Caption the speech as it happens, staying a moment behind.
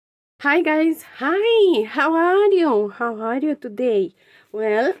Hi guys, hi, how are you? How are you today?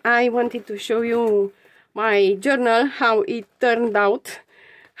 Well, I wanted to show you my journal, how it turned out.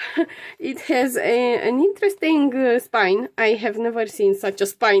 It has an interesting spine. I have never seen such a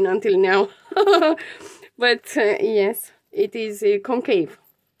spine until now. But yes, it is concave.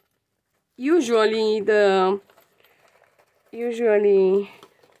 Usually the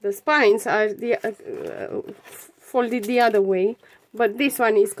spines are folded the other way, but this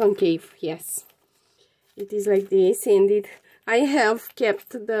one is concave. Yes, it is like this, and I have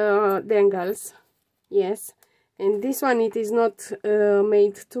kept the dangles. Yes, and this one, it is not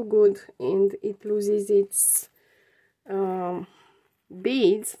made too good, and it loses its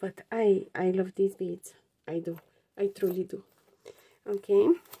beads, but I love these beads. I truly do. Okay,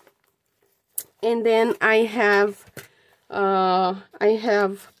 and then I have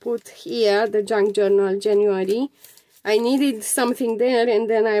put here the junk journal January. I needed something there, and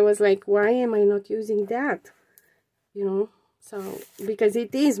then I was like, why am I not using that? You know, so because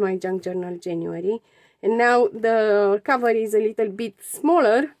it is my junk journal January, and now the cover is a little bit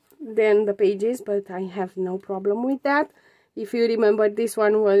smaller than the pages, but I have no problem with that. If you remember, this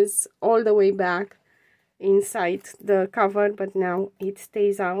one was all the way back inside the cover, but now it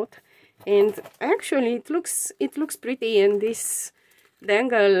stays out, and actually it looks pretty, and this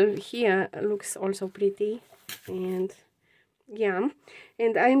dangle here looks also pretty. And yeah,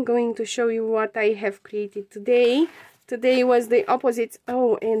 and I'm going to show you what I have created today. Today was the opposite.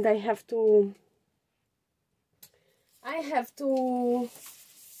 Oh, and I have to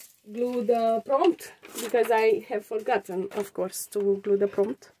glue the prompt, because I have forgotten, of course, to glue the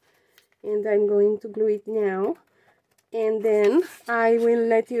prompt, and I'm going to glue it now, and then I will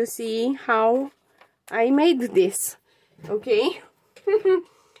let you see how I made this. Okay.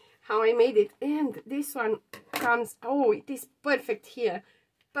 How I made it. And this one comes, oh, it is perfect here.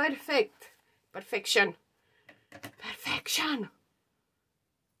 Perfection.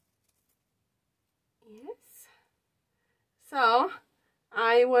 Yes. So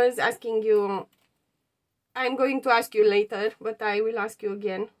I was asking you, I'm going to ask you later, but I will ask you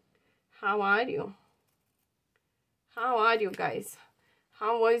again, how are you? How are you guys?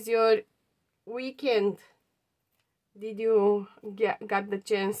 How was your weekend? Did you got the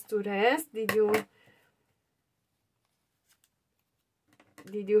chance to rest? Did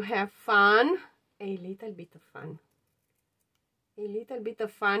you have fun? A little bit of fun. A little bit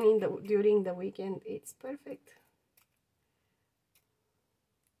of fun during the weekend. It's perfect.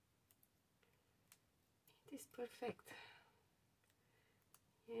 It is perfect.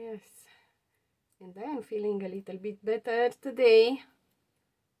 Yes. And I am feeling a little bit better today.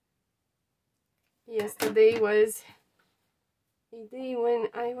 Yesterday was a day when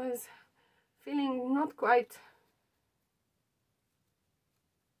I was feeling not quite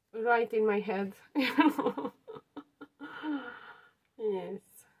right in my head. Yes.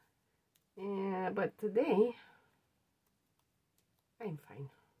 Yeah, but today I'm fine.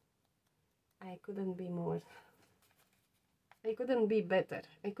 I couldn't be better.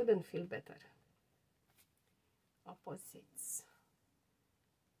 I couldn't feel better. Opposites.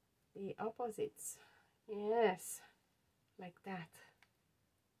 The opposites. Yes. Like that.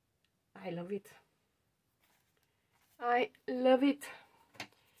 I love it. I love it.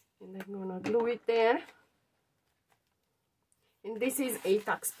 And I'm gonna glue it there. And this is a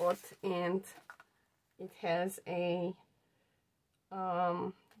tuck spot, and it has a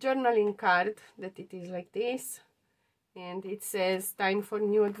journaling card that it is like this, and it says time for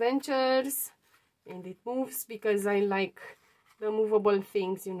new adventures, and it moves because I like the movable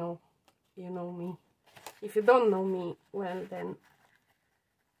things. You know me. If you don't know me, well then.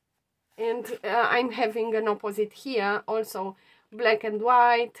 And I'm having an opposite here also, black and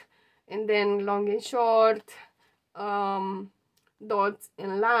white, and then long and short, dots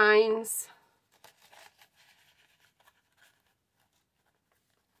and lines.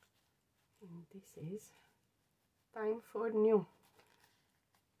 And this is time for new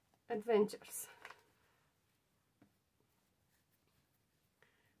adventures.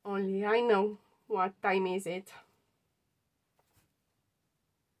 Only I know what time is it.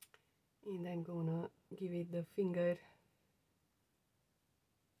 And I'm gonna give it the finger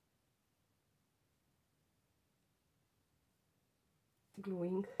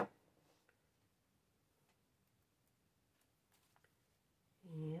gluing.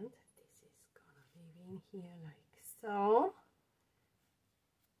 And this is gonna live in here like so.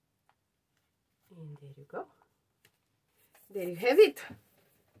 And there you go. There you have it.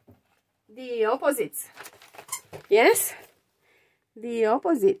 The opposites. Yes? The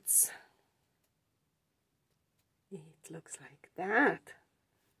opposites. It looks like that.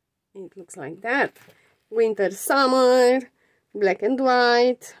 It looks like that. Winter, summer, black and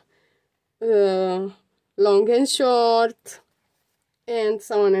white, long and short, and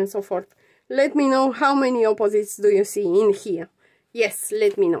so on and so forth. Let me know how many opposites do you see in here. Yes,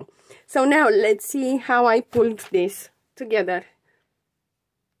 let me know. So now let's see how I pulled this together.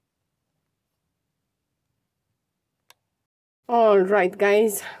 Alright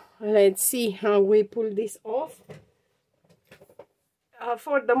guys, let's see how we pull this off.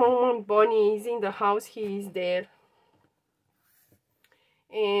 For the moment Bonnie is in the house, he is there.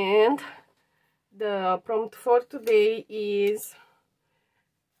 And the prompt for today is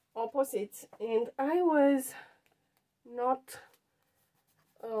opposites, and I was not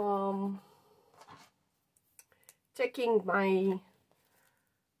checking my, you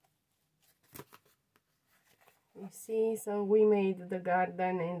see, so we made the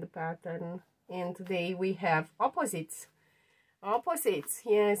garden and the pattern, and today we have opposites.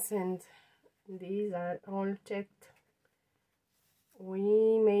 Yes, and these are all checked.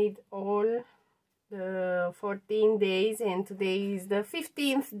 We made all the 14 days, and today is the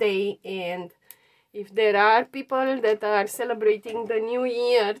 15th day. And if there are people that are celebrating the new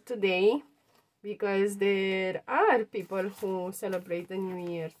year today, because there are people who celebrate the new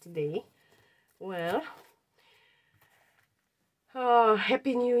year today, well,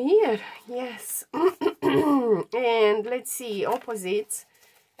 happy new year. Yes. And let's see, opposites,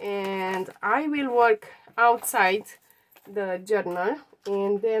 and I will work outside the journal,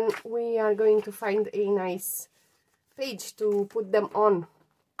 and then we are going to find a nice page to put them on.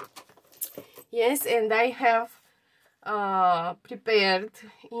 Yes, and I have prepared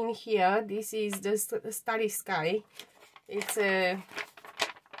in here, this is the Starry Sky. It's a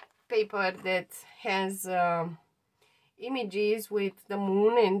paper that has images with the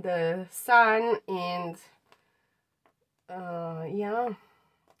moon and the sun, and yeah,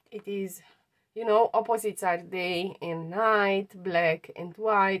 it is, you know, opposites are day and night, black and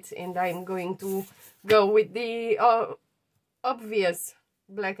white, and I'm going to go with the obvious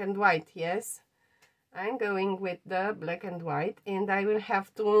black and white. Yes, I'm going with the black and white, and I will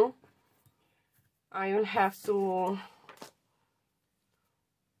have to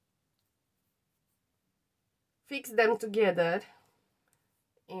fix them together.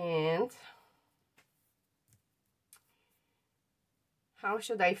 And how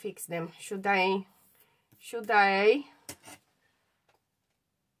should I fix them? Should I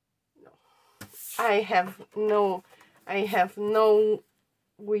no, I have no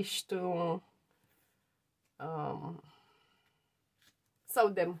wish to sew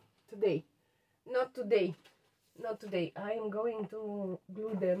them today. Not today. I am going to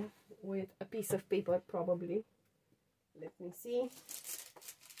glue them with a piece of paper, probably. Let me see.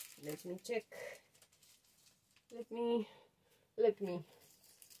 Let me check. Let me.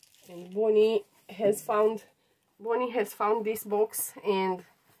 And Bonnie has found this box, and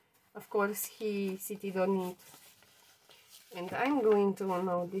of course he sitted on it. And I'm going to,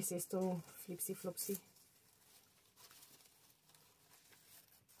 no, this is too flipsy flopsy.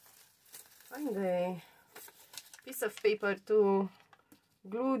 Find a piece of paper to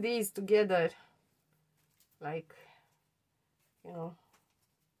glue these together, like, you know,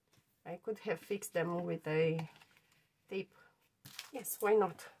 I could have fixed them with a tape. Yes, why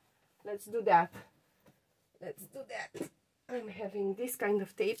not? Let's do that. I'm having this kind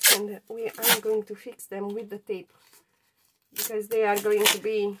of tape, and I'm going to fix them with the tape, because they are going to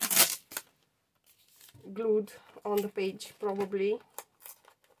be glued on the page probably.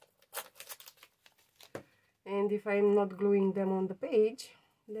 And if I'm not gluing them on the page,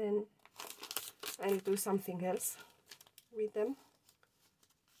 then I'll do something else with them,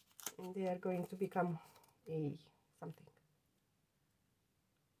 and they are going to become a something.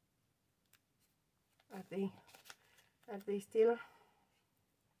 Are they still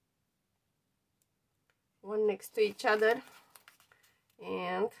one next to each other?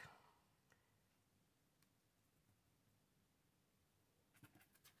 And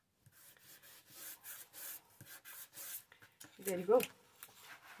there you go.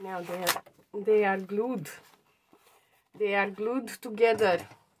 Now they are glued. They are glued together.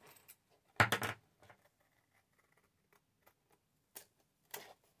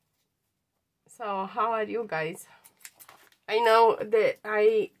 So how are you guys? I know that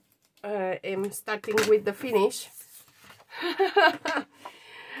I am starting with the finish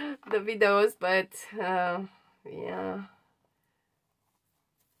the videos, but yeah,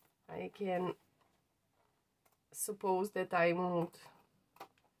 I can suppose that I won't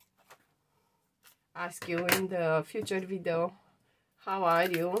ask you in the future video how are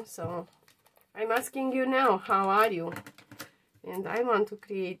you. So I'm asking you now, how are you? And I want to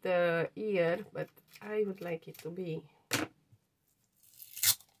create the ear, but I would like it to be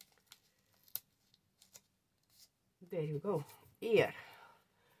there you go, ear.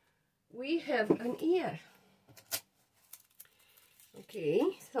 We have an ear. Okay,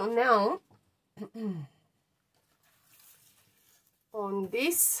 so now on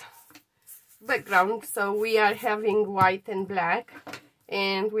this background, so we are having white and black,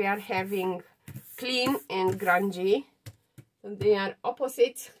 and we are having clean and grungy. So they are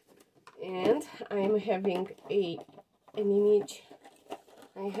opposite, and I am having an image.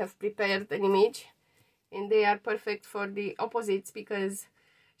 I have prepared an image, and they are perfect for the opposites because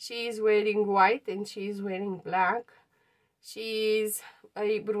she is wearing white and she is wearing black. She is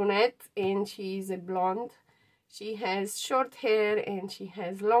a brunette and she is a blonde. She has short hair and she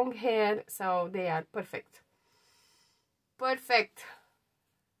has long hair, so they are perfect. Perfect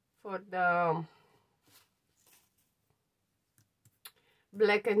for the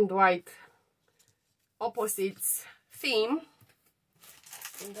black and white opposites theme.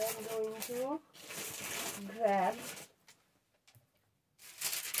 And I'm going to grab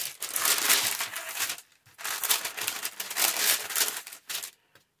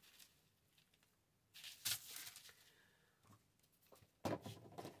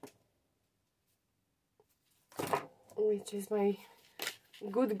which is my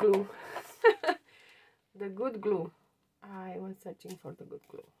good glue. The good glue. I was searching for the good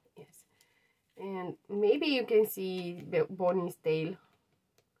glue. Yes. And maybe you can see the Bonnie's tail,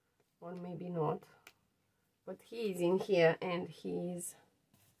 or maybe not. But he is in here and he is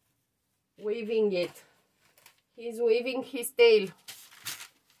waving it. He's waving his tail.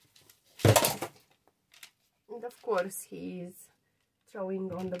 And of course he is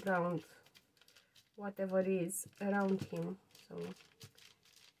throwing on the ground whatever is around him, so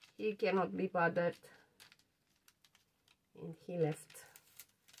he cannot be bothered, and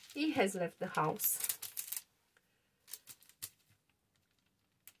he has left the house.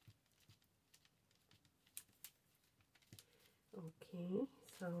 Okay,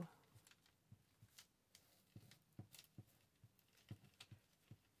 so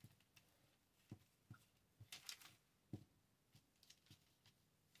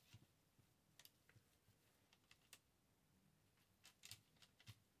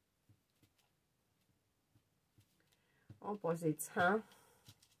opposites, huh?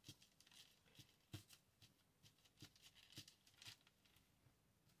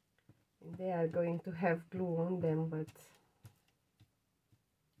 And they are going to have glue on them, but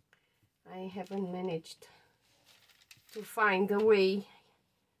I haven't managed to find a way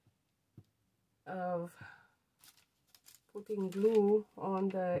of putting glue on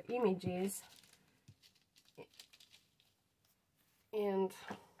the images and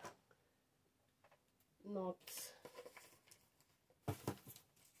not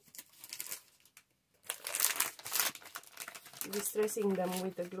distressing them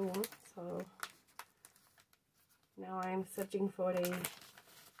with the glue. So now I'm searching for a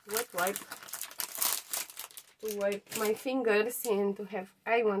wet wipe to wipe my fingers and to have,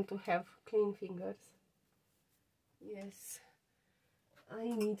 I want to have clean fingers. Yes, I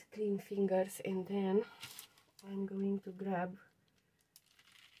need clean fingers. And then I'm going to grab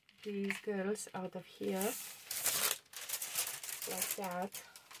these girls out of here like that,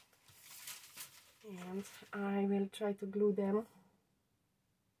 and I will try to glue them.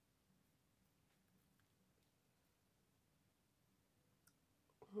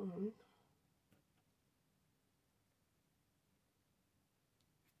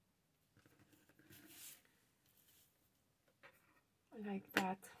 Like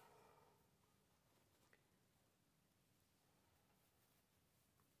that.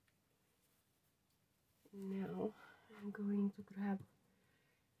 Now I'm going to grab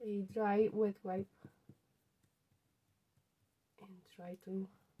a dry wet wipe and try to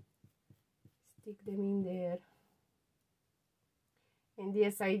stick them in there. And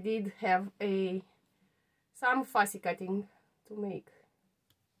yes, I did have some fussy cutting to make.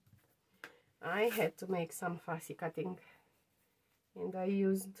 I had to make some fussy cutting, and I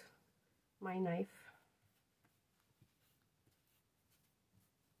used my knife.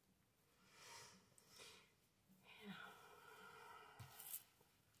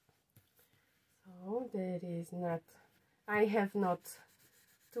 So there is not, I have not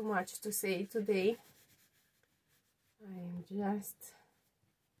too much to say today. I am just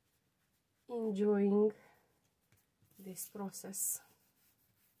enjoying this process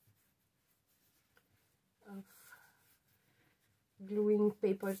of gluing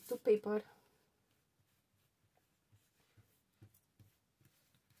paper to paper.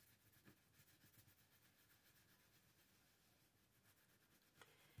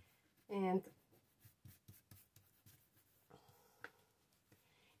 And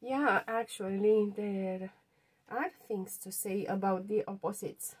yeah, actually there are things to say about the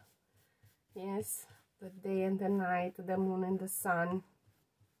opposites. Yes, the day and the night, the moon and the sun,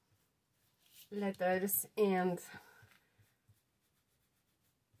 letters and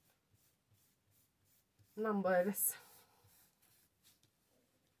numbers.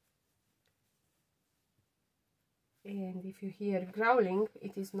 And if you hear growling,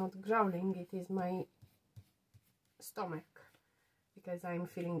 it is not growling, it is my stomach, because I'm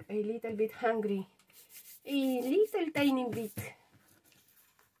feeling a little bit hungry, a little tiny bit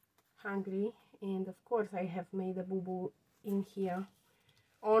hungry. And of course I have made a boo-boo in here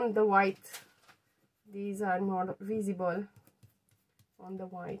on the white. These are more visible on the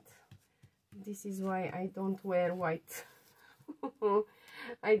white. This is why I don't wear white.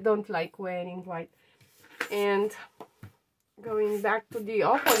 I don't like wearing white. And going back to the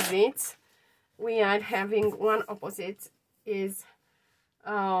opposites, we are having one opposite is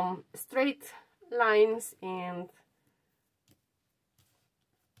straight lines and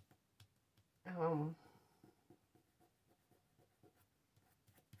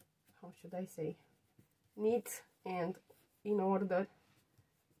how should I say, neat and in order,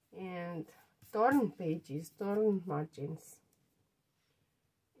 and torn pages, torn margins.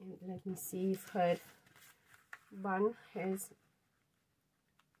 And let me see if her bun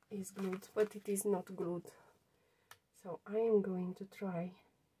is glued, but it is not glued. So I am going to try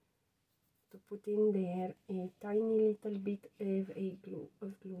to put in there a tiny little bit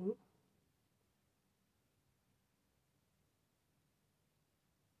of glue.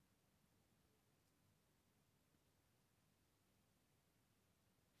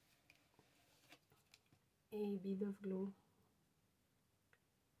 A bit of glue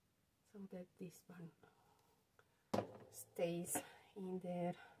so that this one stays in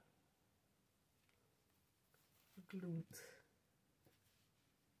there glued.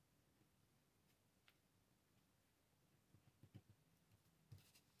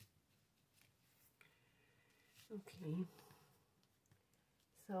 Okay,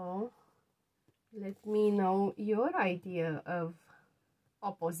 so let me know your idea of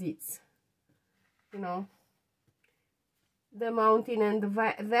opposites. You know, the mountain and the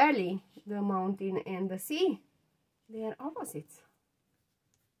valley, the mountain and the sea, they are opposites.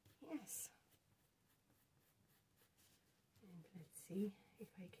 Yes. And let's see if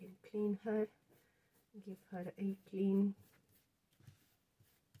I can clean her, give her a clean.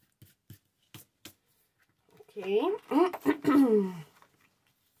 Okay.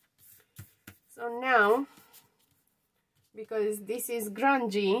 So now, because this is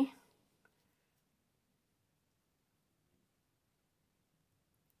grungy,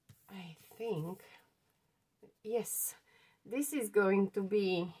 I think, yes, this is going to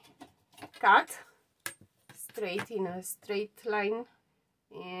be cut straight in a straight line,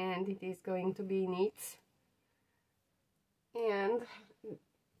 and it is going to be neat, and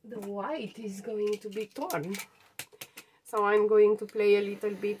the white is going to be torn. So I'm going to play a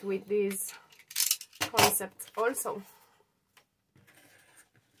little bit with this concept also.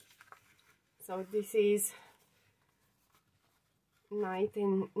 So this is nice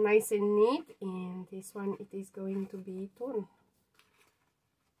and neat, and this one it is going to be torn.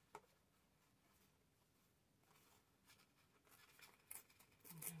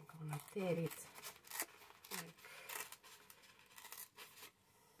 I'm gonna tear it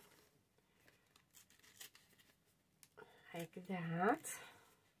like that.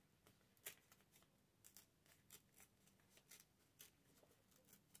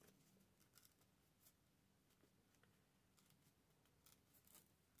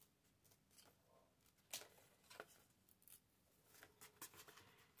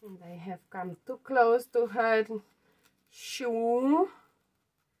 And I have come too close to her shoe.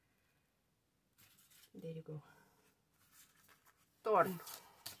 There you go. Torn.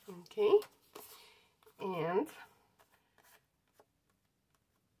 Okay. And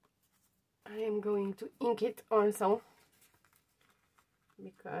I am going to ink it also,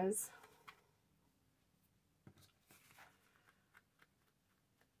 because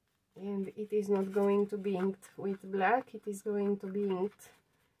and it is not going to be inked with black, it is going to be inked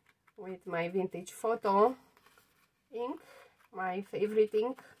with my vintage photo ink, my favorite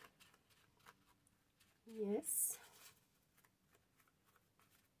ink. Yes.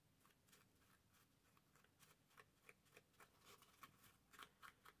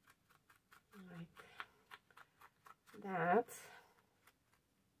 Like that.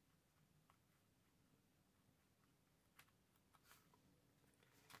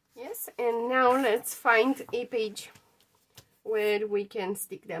 Yes, and now let's find a page where we can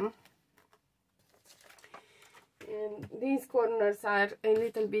stick them. And these corners are a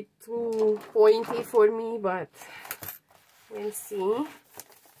little bit too pointy for me, but we'll see.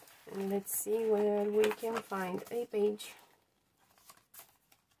 And let's see where we can find a page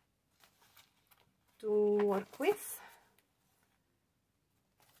to work with.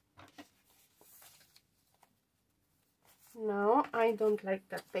 Now I don't like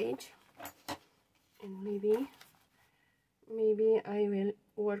that page, and maybe I will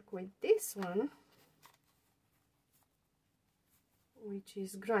work with this one, which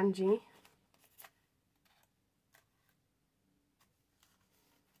is grungy.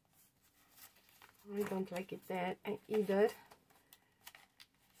 I don't like it there either.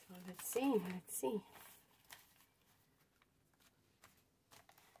 So let's see.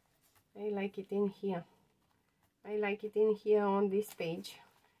 I like it in here. I like it in here on this page.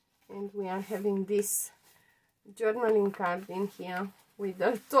 And we are having this journaling card in here with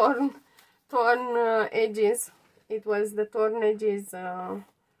the torn edges. It was the torn edges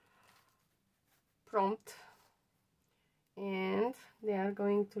prompt. And they are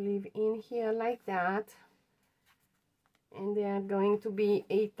going to live in here like that, and they are going to be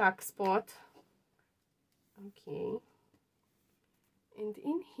a tuck spot. Okay, and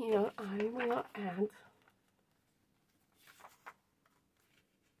in here I will add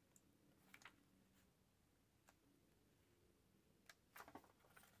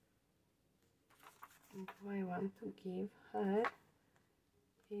I want to give her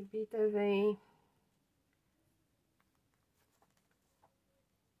a bit of a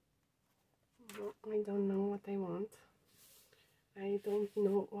I don't know what I want. I don't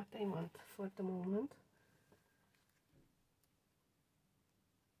know what I want for the moment.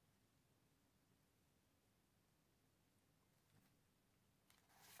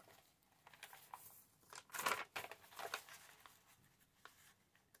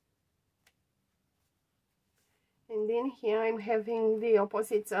 And then here I'm having the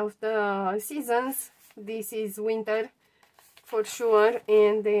opposites of the seasons. This is winter for sure,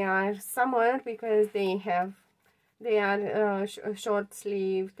 and they are summer because they are short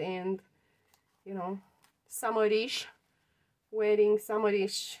sleeved and, you know, summerish, wearing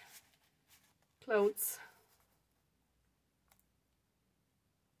summerish clothes.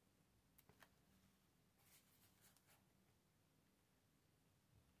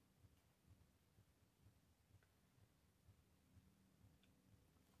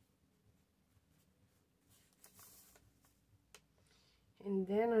 And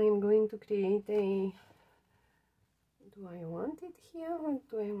then I'm going to create a, do I want it here or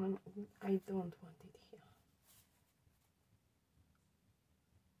do I want, I don't want it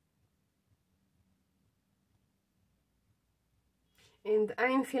here. And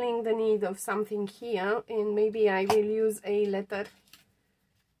I'm feeling the need of something here, and maybe I will use a letter,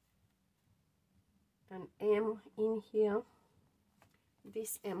 an M in here,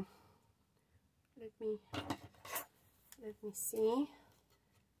 this M. Let me see.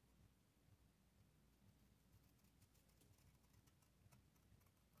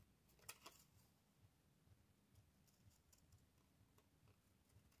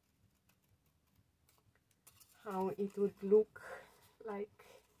 How it would look like.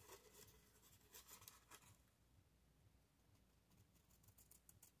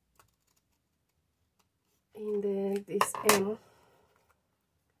 In this M.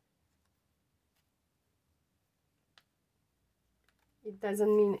 It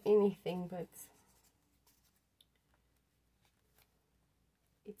doesn't mean anything, but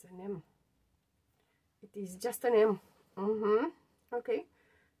it's an M. It is just an M. Okay,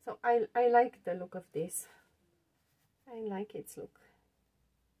 so I like the look of this. I like its look.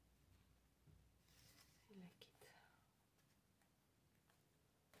 I like it.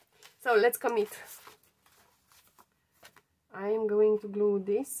 So let's commit. I am going to glue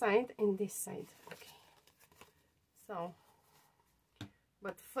this side and this side. Okay. So,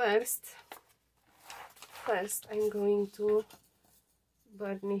 but first I'm going to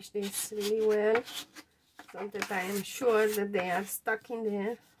burnish this really well so that I am sure that they are stuck in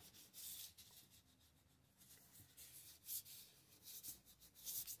there.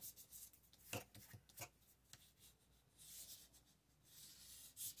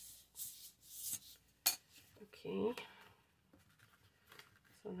 Okay,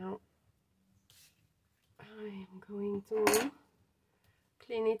 so now I'm going to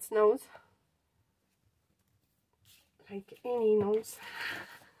clean its nose like any nose.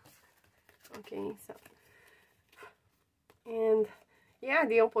 Okay, so, and yeah,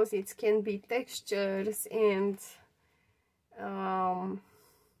 the opposites can be textures and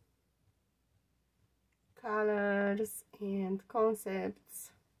colors and concepts.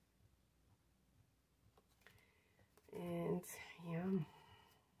 Yeah.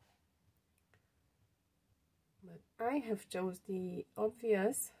 But I have chose the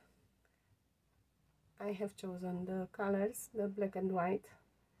obvious. I have chosen the colors, the black and white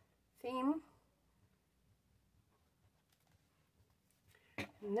theme.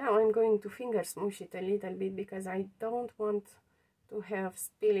 Now I'm going to finger smoosh it a little bit because I don't want to have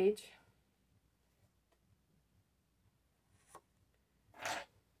spillage.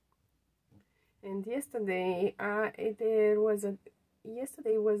 And yesterday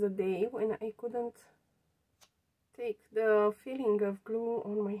yesterday was a day when I couldn't take the feeling of glue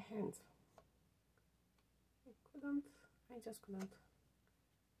on my hands. I just couldn't.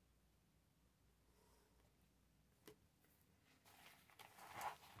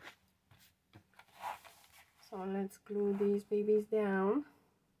 So let's glue these babies down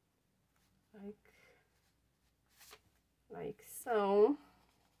like so.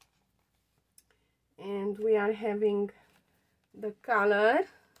 And we are having the color,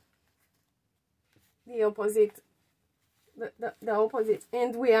 the opposite, the opposite,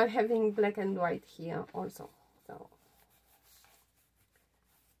 and we are having black and white here also. So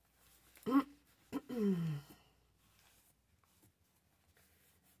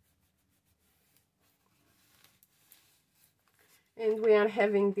and we are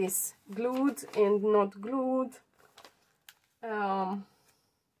having this glued and not glued.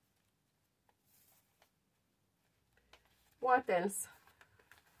 What else?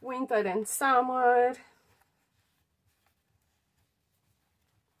 Winter and summer.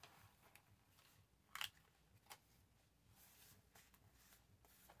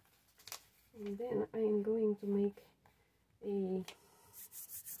 And then I am going to make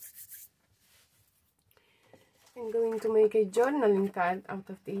a journaling card out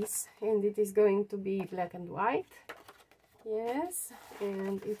of this, and it is going to be black and white. Yes,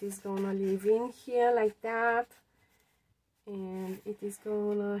 and it is gonna live in here like that, and it is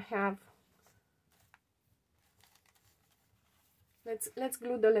gonna have, let's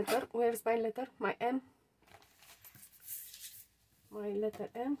glue the letter. Where's my letter? My M. My letter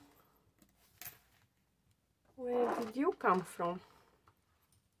M. Where did you come from?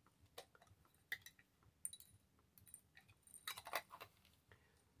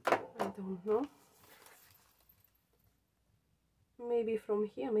 I don't know. Maybe from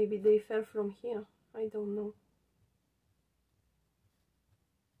here, maybe they fell from here. I don't know.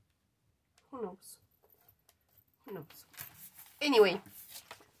 Who knows? Who knows? Anyway,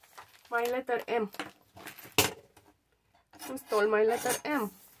 my letter M. Who stole my letter M?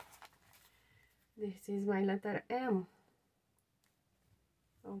 This is my letter M.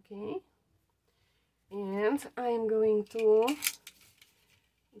 Okay. And I'm going to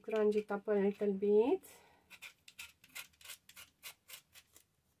grunge it up a little bit.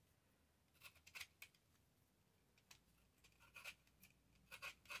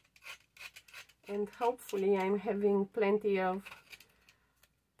 And hopefully I'm having plenty of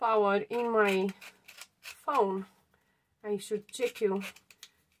power in my phone. I should check you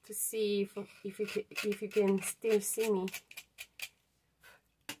to see if you can still see me.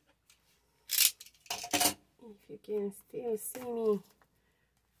 If you can still see me.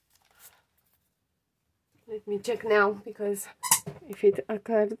 Let me check now, because if it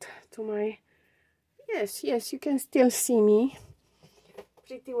occurred to my... Yes, you can still see me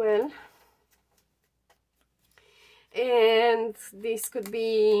pretty well. And this could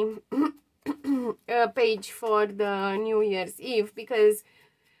be a page for the New Year's Eve, because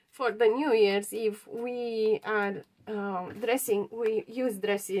for the New Year's Eve we are we use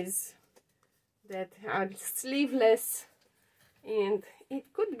dresses that are sleeveless, and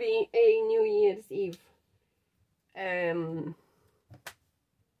it could be a New Year's Eve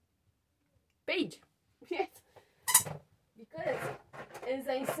page. Yes, because as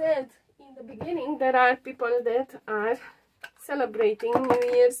I said in the beginning, there are people that are celebrating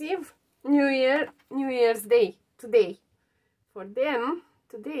New Year's Eve, New Year's Day today. For them,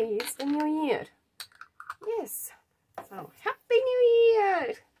 today is the New Year. Yes, so Happy New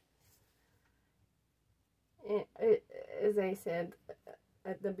Year! As I said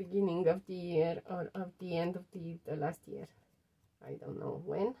at the beginning of the year, or of the end of the last year, I don't know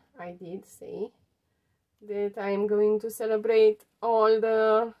when, I did say that I'm going to celebrate all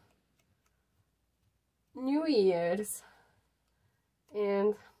the New Year's,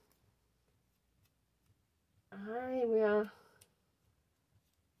 and I will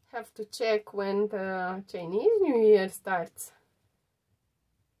have to check when the Chinese New Year starts.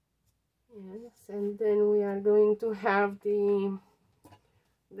 Yes, and then we are going to have the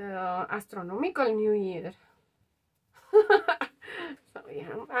astronomical New Year. So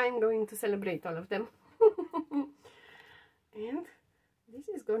yeah, I'm going to celebrate all of them. And this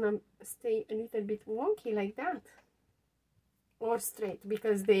is gonna stay a little bit wonky like that, or straight,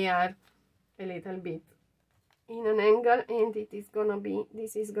 because they are a little bit in an angle, and it is gonna be,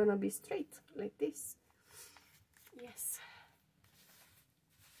 this is gonna be straight like this. Yes.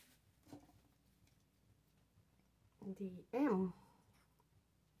 The M.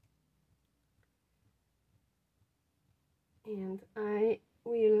 And I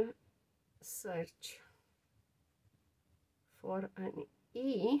will search for an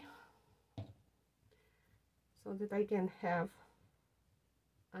E so that I can have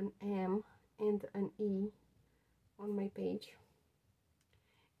an M and an E on my page.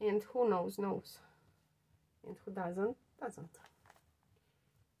 And who knows, knows. And who doesn't, doesn't.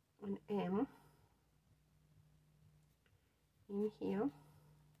 An M in here.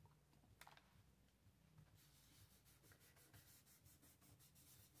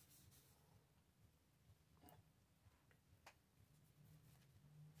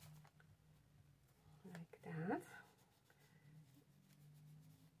 That.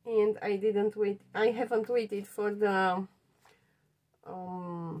 And I didn't wait, I haven't waited for the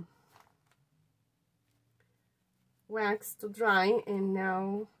wax to dry, and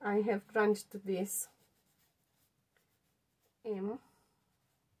now I have grunged this M,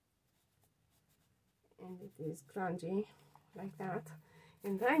 and it is grungy like that,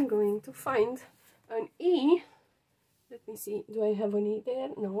 and I'm going to find an E. Let me see, do I have an E there?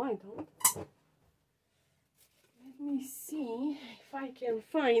 No, I don't. Let me see if I can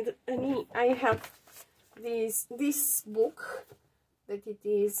find any. I have this book that it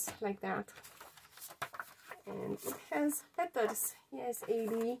is like that, and it has letters. Yes, A,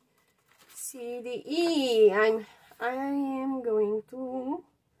 B, C, D, E. I am going to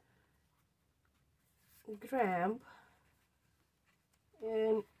grab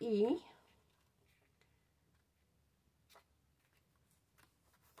an E.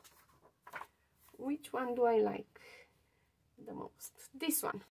 Which one do I like the most? This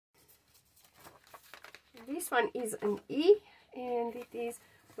one. This one is an E, and it is,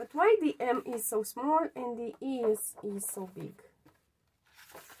 but why the M is so small and the E is so big?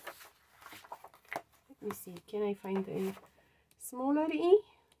 Let me see, can I find a smaller E?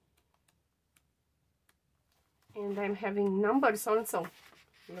 And I'm having numbers also.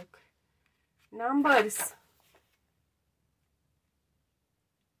 Look, numbers.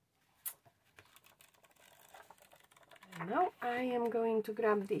 Now I am going to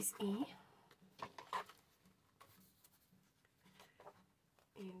grab this E,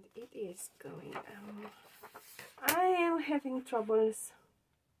 and it is going, I am having troubles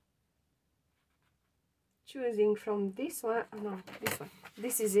choosing from this one. No, this one.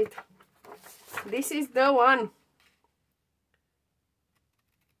 This is it. This is the one.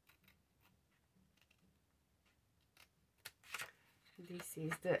 This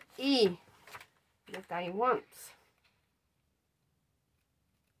is the E that I want.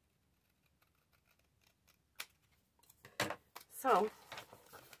 So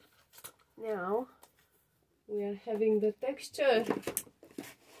now we are having the texture,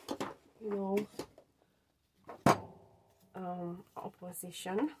 you know,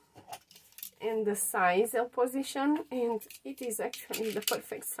 opposition, and the size opposition, and it is actually the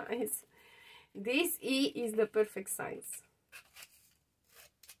perfect size. This E is the perfect size.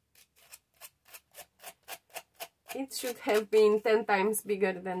 It should have been 10 times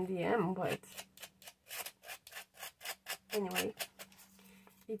bigger than the M, but anyway,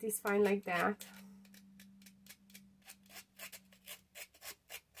 it is fine like that.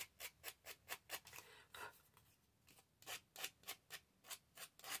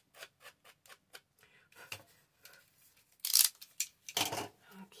 Okay,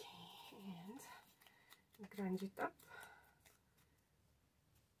 and grunge it up.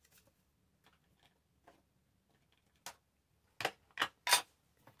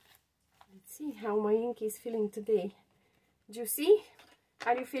 Let's see how my ink is feeling today. Juicy?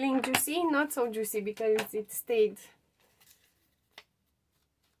 Are you feeling juicy? Not so juicy because it stayed.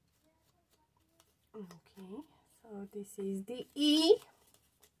 Okay, so this is the E.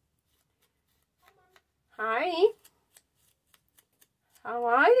 Hi. How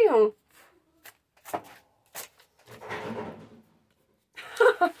are you?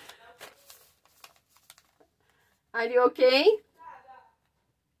 Are you okay?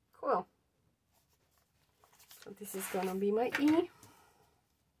 Cool. So this is gonna be my E.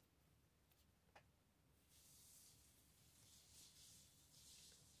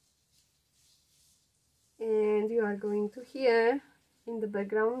 And you are going to hear in the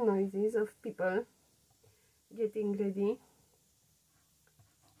background noises of people getting ready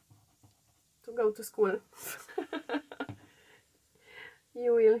to go to school.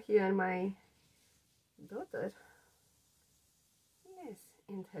 you will hear my daughter. Yes,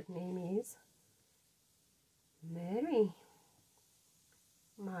 and her name is Mary.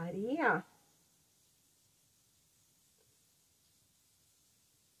 Maria.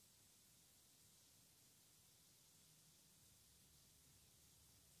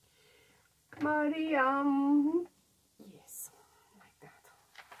 Mariam. Yes, like that.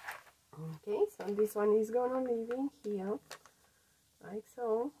 Okay, so this one is gonna live in here, like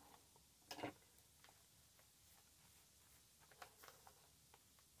so.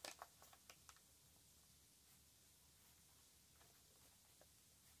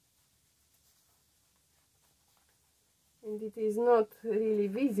 And it is not really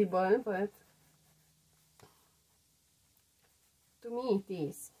visible, but to me it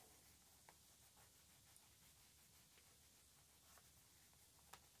is.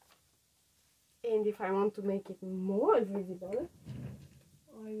 And if I want to make it more visible,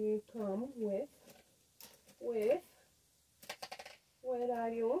 I will come with, where are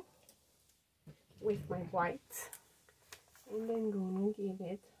you? With my white. And then gonna give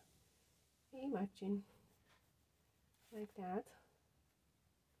it a matching, like that.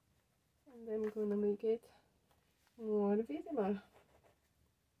 And then gonna make it more visible.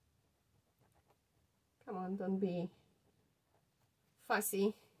 Come on, don't be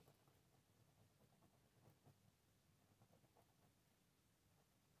fussy.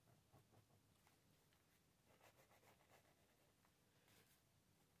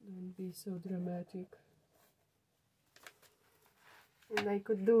 Don't be so dramatic. And I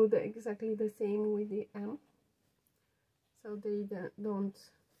could do exactly the same with the M, so they don't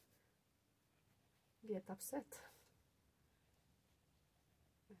get upset.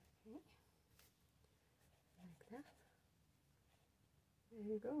 Okay. Like that. There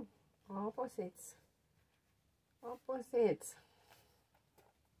you go. Opposites. Opposites.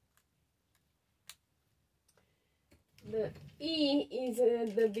 The E is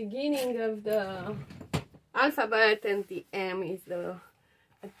the beginning of the alphabet, and the M is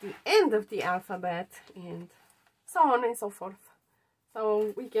at the end of the alphabet, and so on and so forth.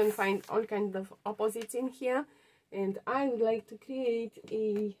 So we can find all kinds of opposites in here, and I would like to create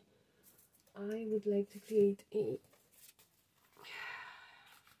a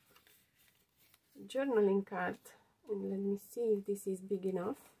journaling card, and let me see if this is big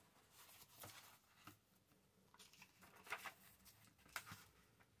enough.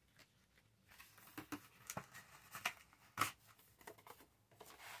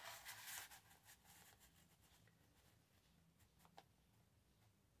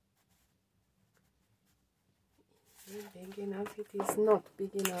 Big enough? It is not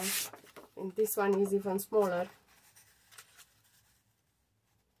big enough, and this one is even smaller.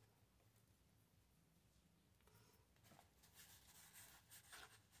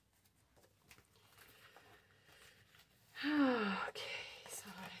 Okay, so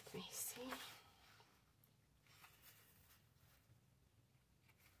let me see.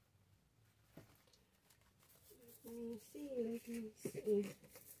 Let me see.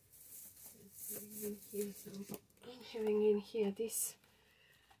 Here, so I'm having in here this.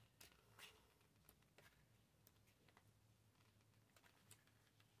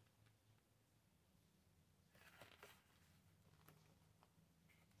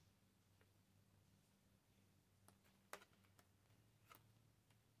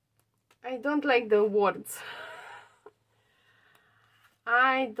 I don't like the words.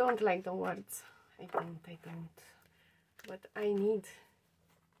 I don't like the words. I don't. But I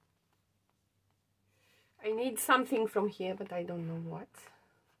need something from here, but I don't know what.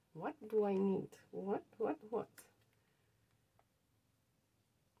 What do I need? What?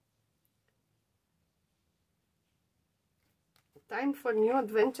 Time for new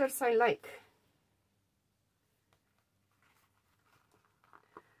adventures, I like.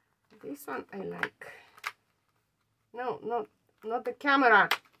 This one I like. No, not the camera.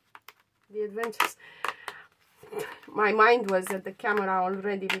 The adventures. My mind was at the camera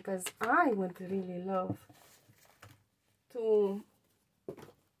already, because I would really love to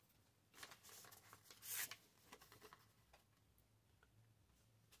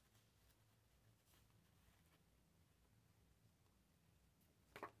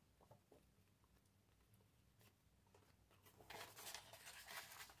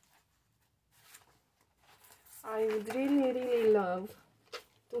I would really love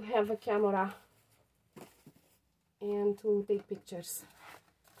to have a camera and to take pictures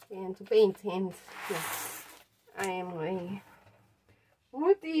and to paint, and yes, I am a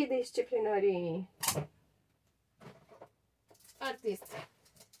multidisciplinary artist.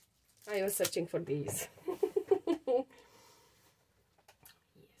 I was searching for these.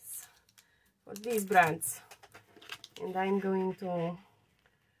 of these brands, and I'm going to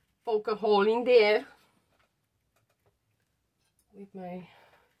poke a hole in there with my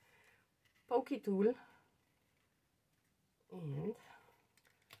pokey tool, and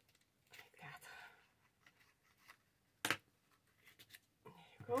like that. There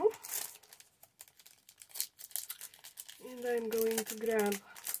you go. And I'm going to grab,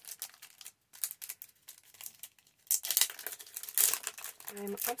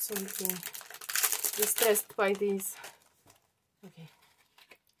 I'm absolutely distressed by these. Okay,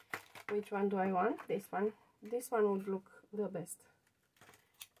 which one do I want? This one. This one would look the best.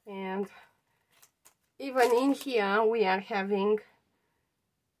 And even in here we are having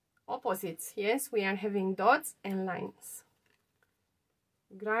opposites. Yes, we are having dots and lines.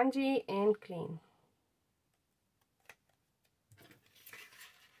 Grungy and clean.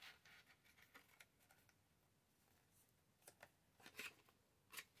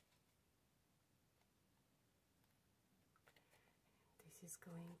 This is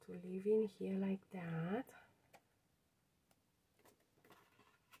going to live in here like that.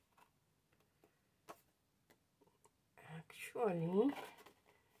 Actually,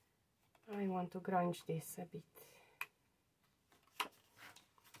 I want to grunge this a bit.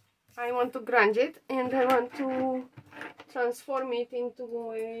 I want to grunge it, and I want to transform it into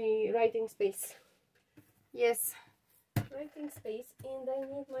a writing space. Yes, writing space, and I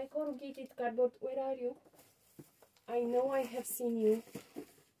need my corrugated cardboard. Where are you? I know I have seen you,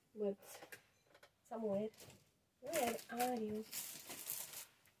 but somewhere. Where are you?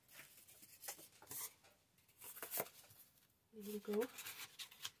 There you go.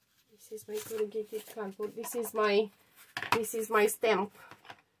 This is my corrugated cardboard. This is my stamp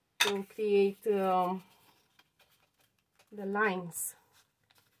to create the lines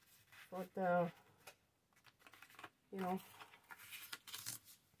for the, you know,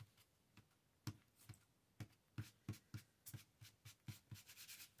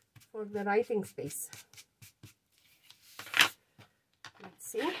 for the writing space. Let's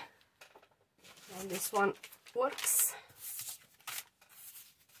see how this one works.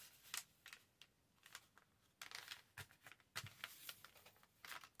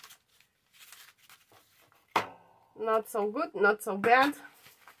 Not so good, not so bad.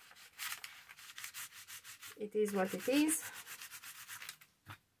 It is what it is.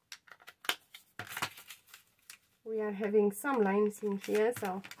 We are having some lines in here,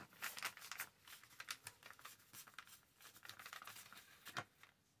 so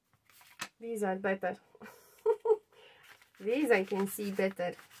these are better. These I can see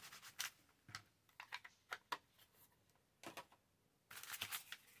better.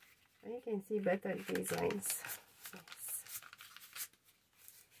 I can see better these lines. Yes.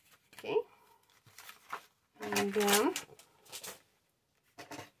 Okay. And then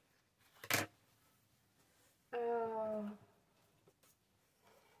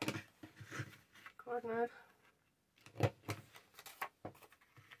corner.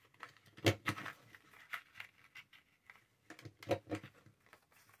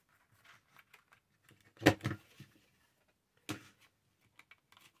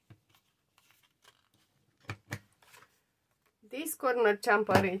 This corner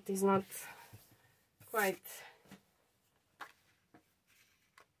jumper, it is not quite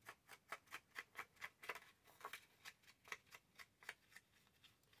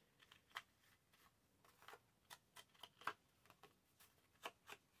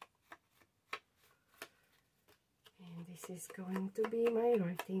and this is going to be my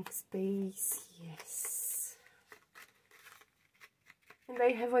writing space. Yes, and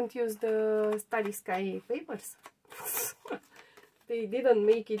I haven't used the Starry Sky papers. They didn't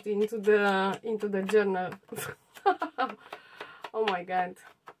make it into the journal. Oh my god.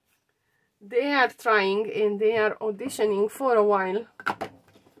 They are trying and they are auditioning for a while,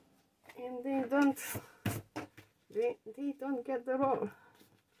 and they don't get the role.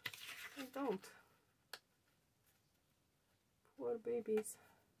 They don't. Poor babies.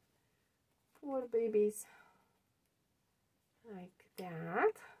 Poor babies. Like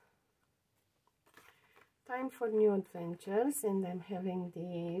that. Time for new adventures, and I'm having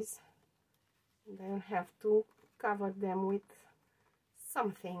these, and I'll have to cover them with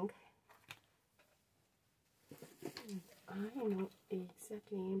something. And I know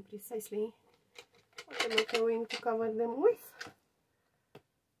exactly and precisely what I'm going to cover them with.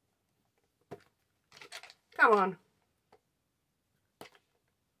 Come on.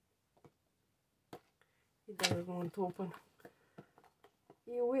 It doesn't want to open.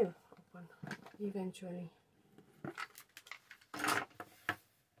 You will open eventually.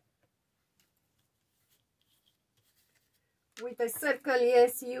 with a circle.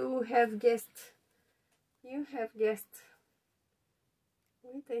 Yes, you have guessed. You have guessed.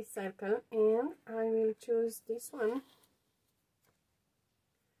 With a circle, and I will choose this one.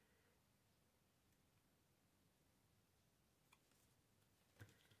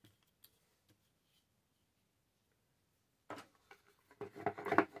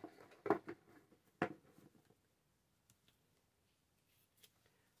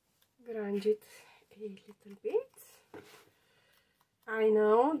 Grunge it a little bit. I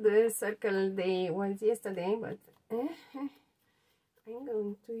know the circle day was yesterday, but I'm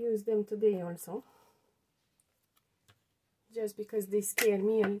going to use them today also, just because they scare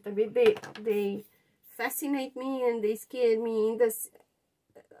me a little bit. They fascinate me and they scare me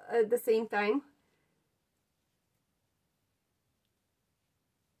at the same time.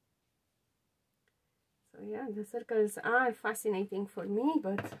 So yeah, the circles are fascinating for me,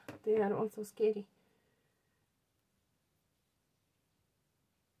 but they are also scary.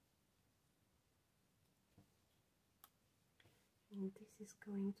 And this is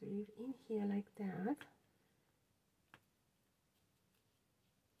going to live in here like that.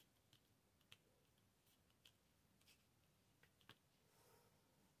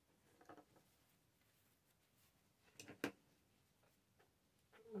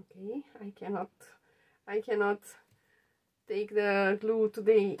 Okay, I cannot take the glue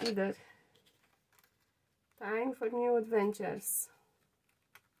today either. Time for new adventures.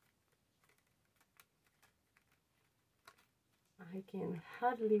 I can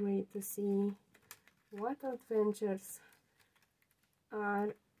hardly wait to see what adventures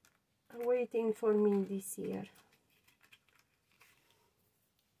are waiting for me this year.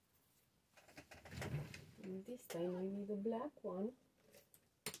 And this time I need a black one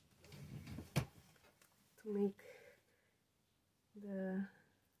to make the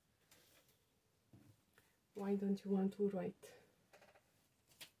 "why don't you want to write?"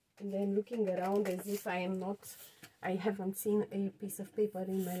 And then looking around as if I haven't seen a piece of paper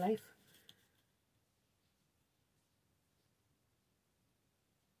in my life.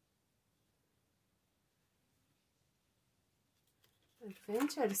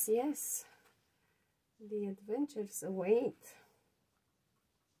 Adventures, yes. The adventures await.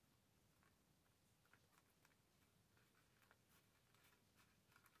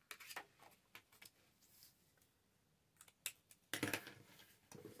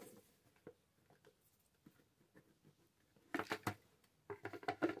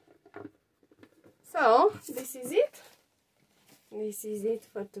 So, this is it. This is it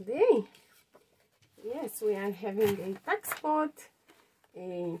for today. Yes, we are having a tack spot,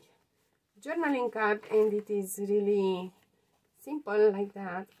 a journaling card, and it is really simple like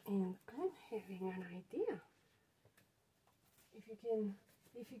that. And I'm having an idea.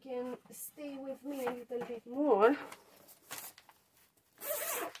 If you can stay with me a little bit more,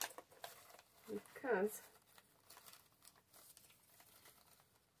 because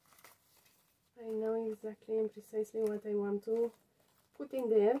I know exactly and precisely what I want to put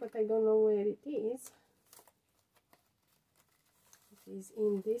in there, but I don't know where it is. It is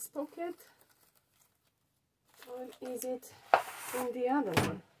in this pocket, or is it in the other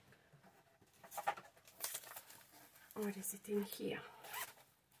one? Or is it in here?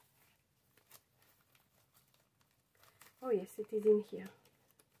 Oh yes, it is in here,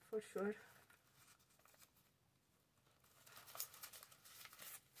 for sure.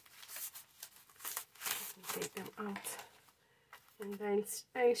 Take them out, and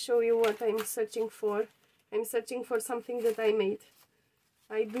I'll show you what I'm searching for. I'm searching for something that I made.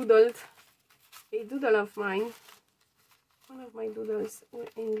 I doodled a doodle of mine, one of my doodles,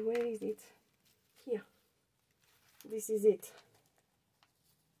 and where is it? Here. This is it.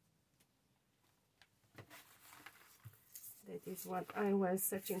 That is what I was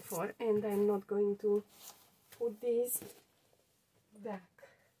searching for, and I'm not going to put this back.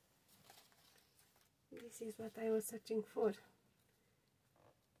 This is what I was searching for.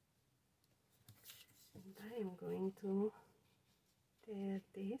 And I am going to tear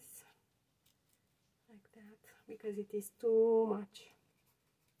this like that because it is too much.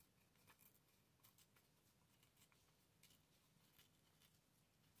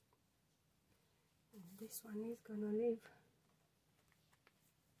 And this one is gonna live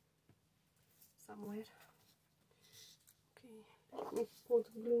somewhere. Okay, let me put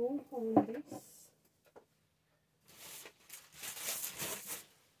glue on this.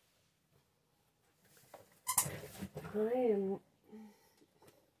 I am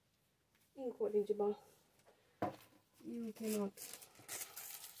incorrigible. You cannot.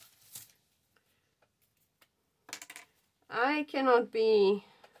 I cannot be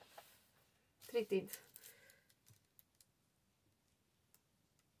treated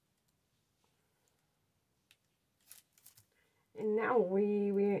And now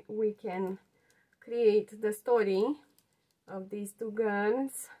we can create the story of these two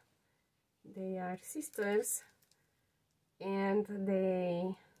girls. They are sisters and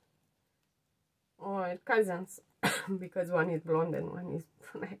they are cousins because one is blonde and one is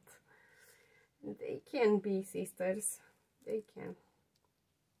brunette. They can be sisters, they can.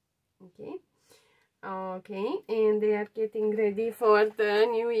 Okay, and they are getting ready for the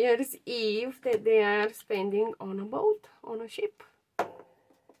New Year's Eve that they are spending on a boat, on a ship.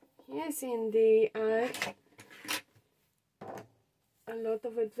 Yes, and they are a lot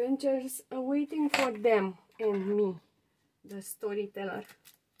of adventures awaiting for them and me, the storyteller.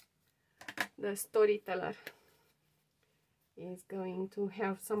 The storyteller is going to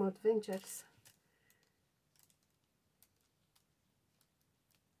have some adventures.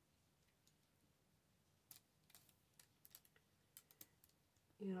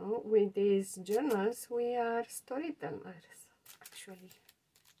 You know, with these journals, we are storytellers, actually.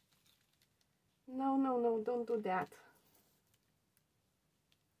 No, no, no, don't do that.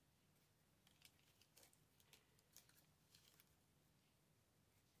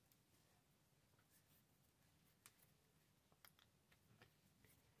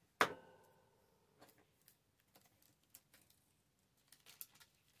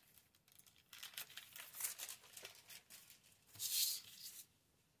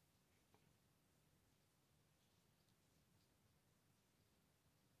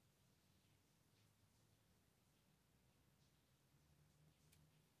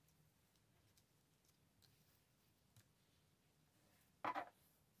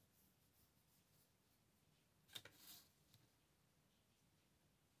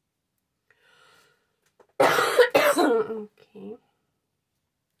 Okay.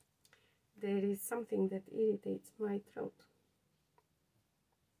 There is something that irritates my throat.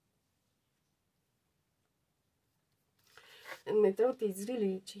 And my throat is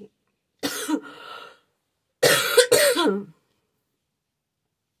really itchy.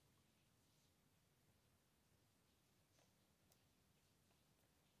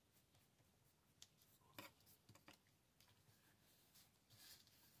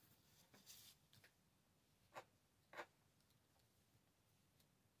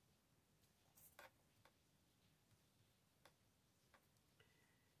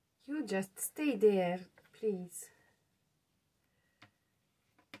 You just stay there, please.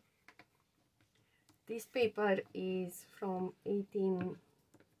 This paper is from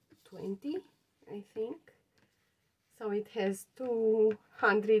 1820, I think. So it has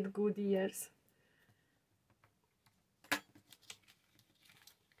 200 good years.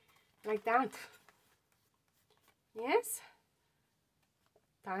 Like that. Yes?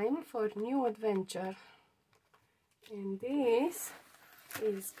 Time for new adventure. And this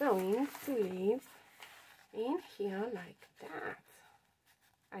is going to live in here like that.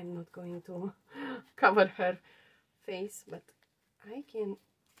 I'm not going to cover her face, but I can,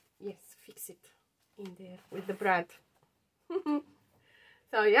 yes, fix it in there with the brad.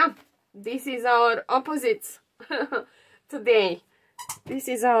 So yeah, this is our opposites today. This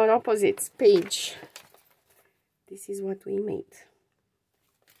is our opposites page. This is what we made.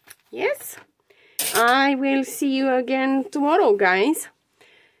 Yes, I will see you again tomorrow, guys.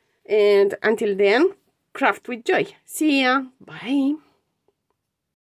 And until then, craft with joy. See ya. Bye.